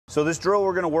So this drill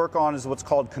we're going to work on is what's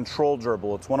called control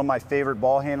dribble. It's one of my favorite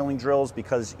ball handling drills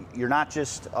because you're not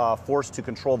just forced to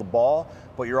control the ball,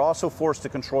 but you're also forced to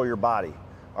control your body.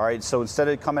 All right, so instead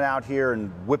of coming out here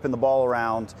and whipping the ball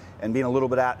around and being a little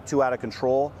bit too out of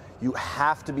control, you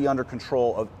have to be under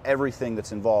control of everything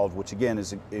that's involved, which again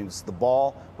is the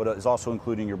ball, but is also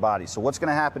including your body. So what's going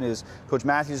to happen is Coach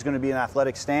Matthews is going to be in an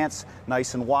athletic stance,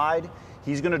 nice and wide.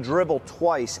 He's going to dribble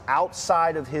twice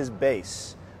outside of his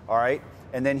base, all right?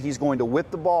 And then he's going to whip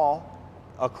the ball,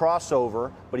 a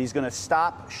crossover, but he's going to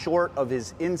stop short of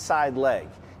his inside leg,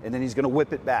 and then he's going to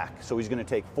whip it back. So he's going to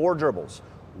take 4 dribbles,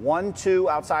 1, 2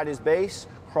 outside his base,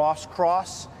 cross,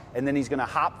 cross, and then he's going to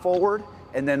hop forward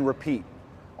and then repeat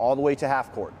all the way to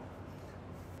half court.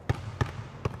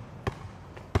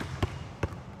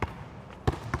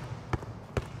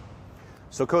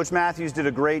 So Coach Matthews did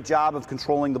a great job of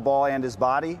controlling the ball and his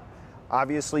body.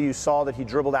 Obviously, you saw that he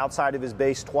dribbled outside of his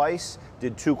base twice,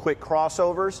 did 2 quick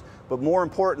crossovers, but more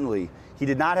importantly, he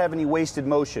did not have any wasted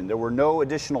motion. There were no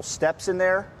additional steps in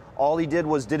there. All he did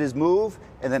was did his move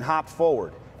and then hopped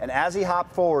forward. And as he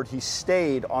hopped forward, he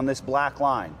stayed on this black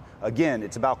line. Again,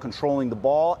 it's about controlling the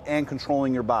ball and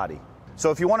controlling your body.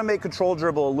 So if you want to make control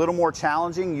dribble a little more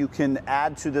challenging, you can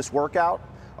add to this workout.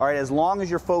 All right, as long as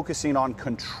you're focusing on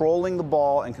controlling the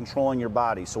ball and controlling your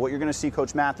body. So what you're going to see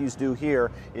Coach Matthews do here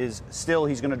is still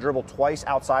he's going to dribble twice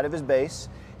outside of his base.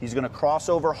 He's going to cross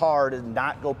over hard and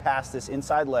not go past this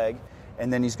inside leg.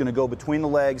 And then he's going to go between the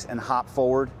legs and hop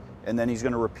forward. And then he's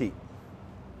going to repeat.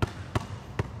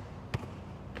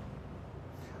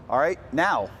 All right,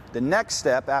 now the next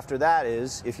step after that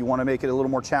is, if you want to make it a little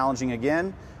more challenging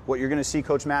again, what you're going to see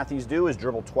Coach Matthews do is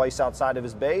dribble twice outside of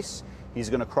his base. He's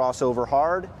going to cross over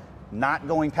hard, not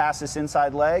going past this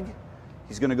inside leg.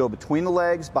 He's going to go between the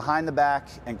legs, behind the back,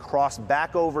 and cross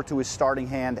back over to his starting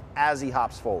hand as he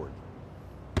hops forward.